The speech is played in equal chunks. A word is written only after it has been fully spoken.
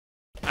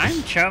I'm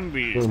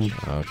Chumby. Okie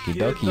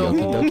dokie,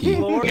 okie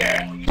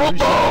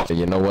dokie.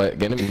 You know what?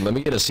 Let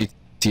me get a CT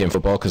in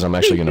football because I'm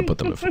actually gonna put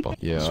them in football.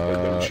 Yeah.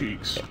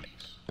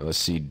 Let's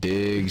see,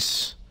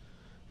 Diggs,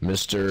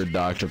 Mr.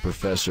 Doctor,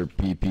 Professor,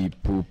 PP,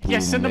 Poo Poo. Yeah,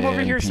 send them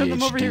over here. PhD. Send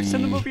them over here.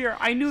 Send them over here.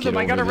 I knew them.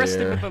 I got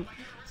arrested with them.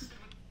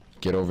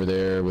 Get over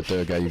there with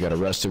the guy you got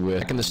arrested with.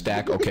 Back in the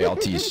stack. Okay, I'll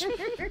tease.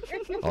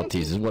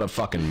 This is what a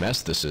fucking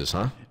mess this is,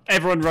 huh?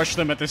 Everyone rushed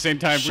them at the same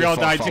time. We all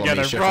died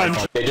together. Run!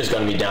 They just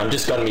gun me down.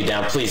 Just gun me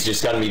down. Please,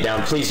 just gun me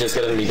down. Please, just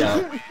gun me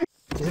down.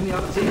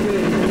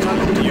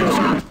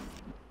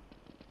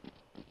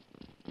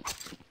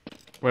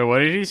 Wait, what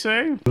did he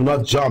say? Do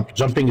not jump.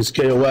 Jumping is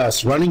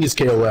KOS. Running is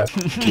KOS.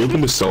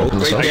 Open the cell. Open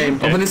the cell.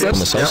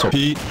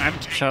 I'm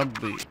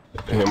Chubby.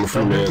 I'm a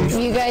free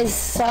man. You guys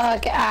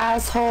suck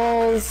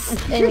assholes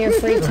in your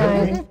free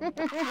time.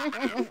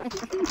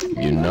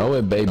 You know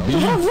it, baby.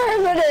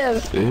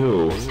 Affirmative.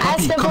 Ew.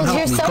 Ass nipples,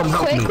 you're so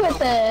quick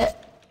with it.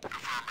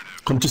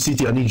 Come to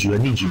CT. I need you.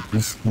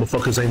 These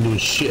motherfuckers ain't doing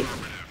shit.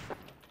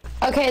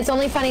 Okay, it's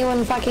only funny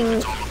when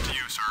fucking.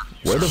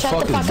 Where the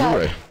fuck is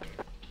Blu-ray?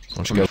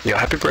 Yo,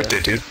 happy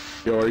birthday, dude.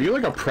 Yo, are you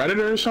like a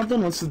predator or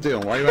something? What's the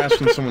deal? Why are you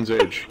asking someone's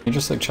age? You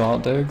just like chill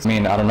out, Diggs? I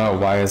mean, I don't know,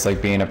 why is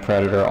like being a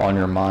predator on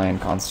your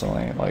mind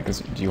constantly? Like,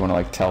 do you want to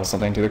like tell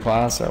something to the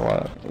class or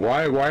what?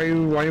 Why are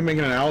you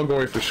making an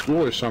allegory for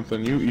school or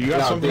something? You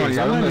got something on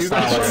your mind?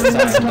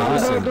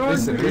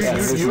 Listen,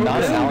 this is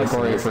not an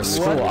allegory for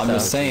school. I'm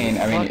just saying,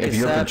 I mean, if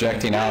you're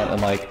projecting out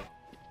and like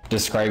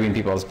describing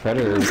people as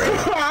predators,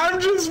 like, I'm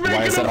just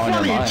making it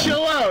funny.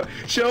 Chill out.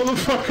 Chill the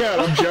fuck out.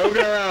 I'm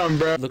joking around,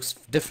 bro. Looks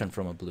different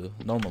from a blue.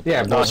 Normal.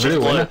 Yeah, No, it's just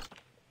blue. Yeah,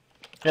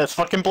 it's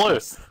fucking blue.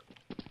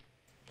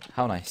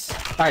 How nice.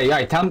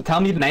 Alright,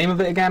 tell me the name of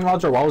it again,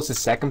 Roger. What was the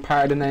second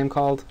part of the name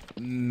called?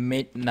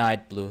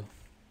 Midnight blue.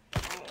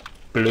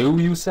 Blue,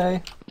 you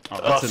say?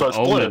 Oh, that's an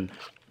omen.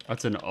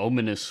 That's an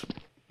ominous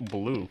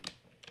blue.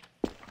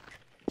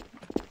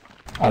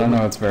 I don't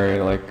know, it's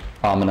very like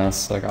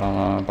ominous, like I don't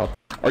know about.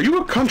 Are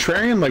you a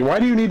contrarian? Like, why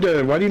do you need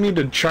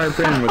to chime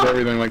in with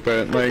everything like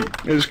that? Like,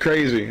 it's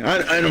crazy.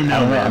 I don't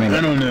know, man. I mean,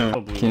 I don't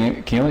know.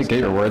 Can you like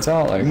get your words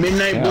out? Like,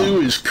 Midnight Blue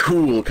is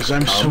cool because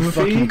I'm so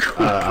fucking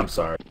cool. I'm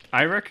sorry.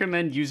 I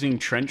recommend using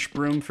trench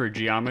broom for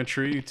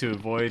geometry to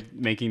avoid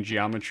making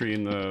geometry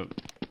in the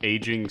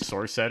aging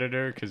source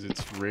editor because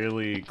it's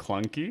really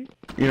clunky.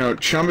 You know,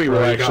 Chumby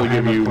will actually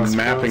give you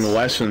mapping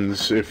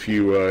lessons if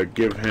you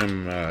give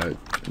him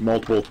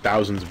multiple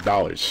thousands of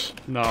dollars.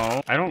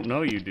 No, I don't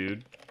know you,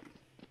 dude.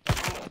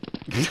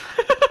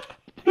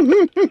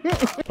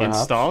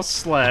 Install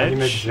sledge. How do you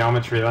make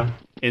geometry then?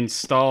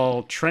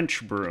 Install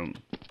trench broom.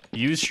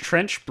 Use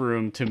trench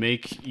broom to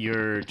make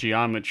your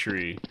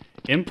geometry.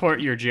 Import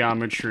your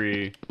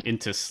geometry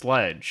into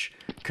sledge.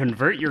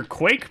 Convert your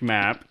Quake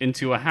map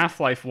into a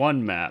Half-Life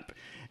 1 map.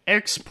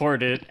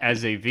 Export it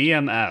as a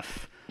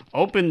VMF.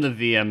 Open the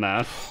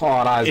VMF.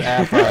 Oh, that is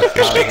effort.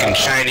 You're speaking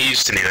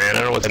Chinese to me, man. I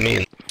don't know what that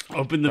means.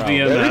 Open the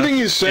VMF. Everything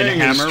he's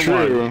saying is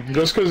true, one.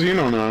 just because you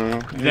don't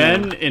know.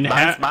 Then in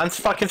man's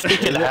fucking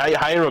speaking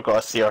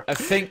hieroglyphs here. I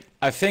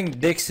think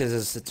Dix is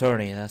his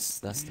attorney. That's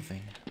the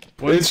thing.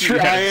 It's true.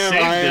 I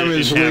am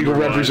his legal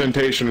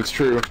representation. It's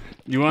true.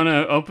 You want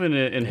to open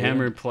it in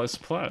Hammer++,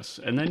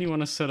 and then you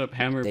want to set up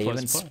Hammer++. They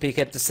even speak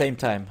at the same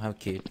time. How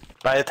cute.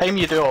 By the time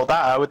you do all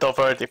that, I would have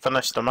already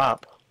finished the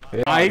map.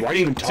 I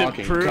think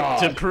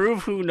to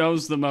prove who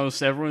knows the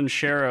most, everyone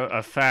share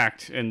a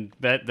fact and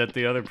bet that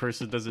the other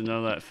person doesn't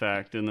know that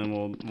fact, and then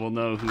we'll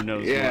know who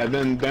knows. Yeah,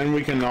 more. then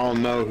we can all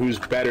know who's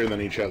better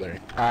than each other.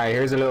 Alright,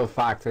 here's a little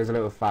fact.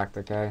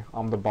 Okay?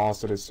 I'm the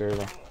boss of this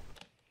server.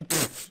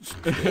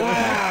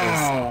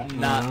 Wow!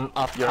 Not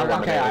up your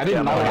okay, I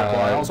didn't know that, but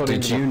I also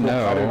did you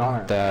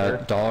know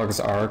that dogs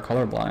are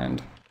colorblind?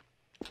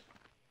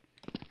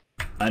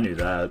 I knew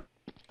that.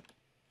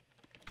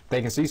 They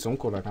can see some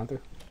color, can't they?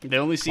 They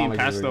only see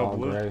pastel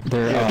blue. They're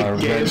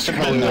red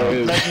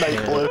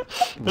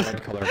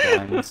Red color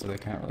blind, so they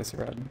can't really see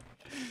red.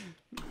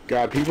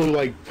 God, people who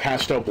like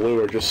pastel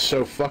blue are just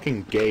so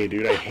fucking gay,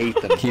 dude. I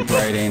hate them. Keep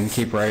writing.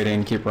 Did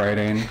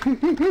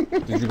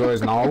you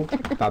guys know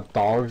that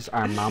dogs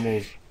are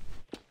mammals?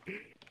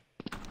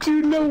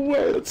 Dude, no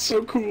way. That's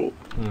so cool.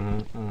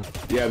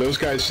 Yeah, those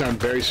guys sound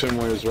very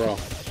similar as well.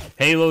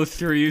 Halo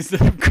 3 is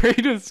the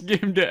greatest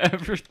game to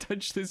ever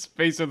touch this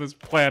face of this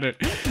planet.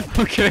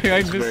 Okay,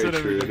 I missed it.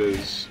 True, it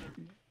is.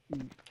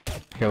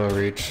 Halo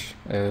Reach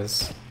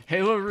is.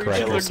 Halo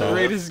Reach is the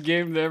greatest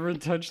game to ever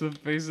touch the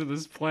face of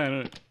this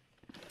planet.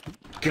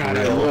 God,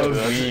 I love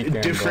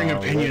differing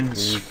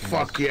opinions.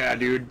 Fuck yeah,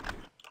 dude.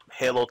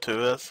 Halo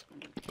 2 is.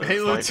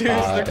 Halo 2 is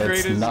the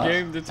greatest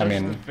game to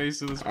touch the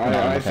face of this planet.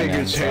 I think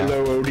it's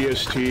Halo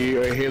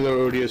ODST.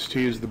 Halo ODST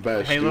is the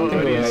best. Halo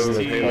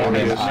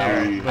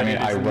ODST.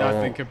 I will.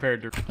 Nothing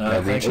compared to.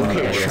 Okay,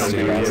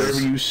 Chumby.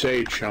 Whatever you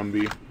say,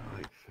 Chumby.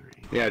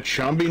 Yeah,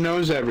 Chumby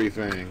knows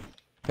everything.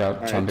 Yeah,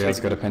 Chumby has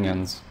good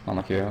opinions,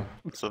 unlike you.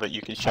 So that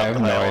you can I have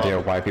no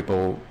idea why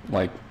people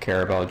like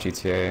care about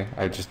GTA.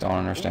 I just don't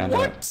understand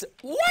it.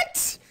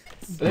 What?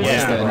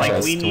 Yeah,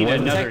 like we need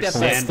another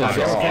sandbox.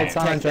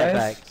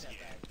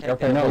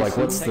 Okay, no, like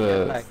what's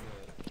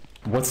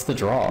the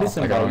draw?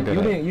 Listen, like, I bro,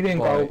 don't get it. you didn't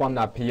grow up on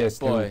that PS3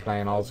 Boy,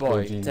 playing all school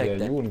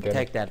GTA. You wouldn't get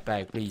take it. that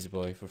back, please,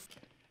 boy.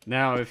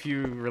 Now, if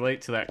you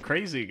relate to that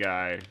crazy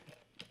guy,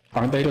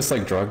 Aren't they just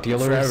like drug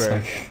dealers?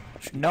 Forever.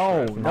 Like,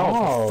 No,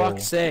 for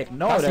fuck's sake.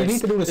 No, That's, you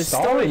need to do the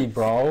story,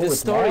 bro. The It's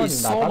story more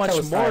is than so that. much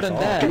That's how more it than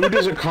starts that. Dude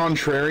is a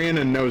contrarian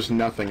and knows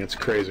nothing. It's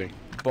crazy.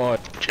 Boy.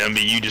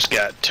 Jumby, you just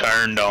got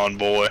turned on,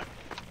 boy.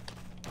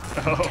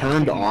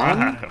 Turned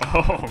on?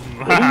 oh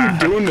my! What are you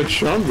doing to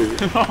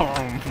Chumby?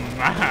 Oh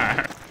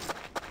my!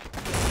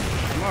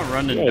 I'm gonna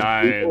run and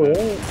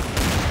die.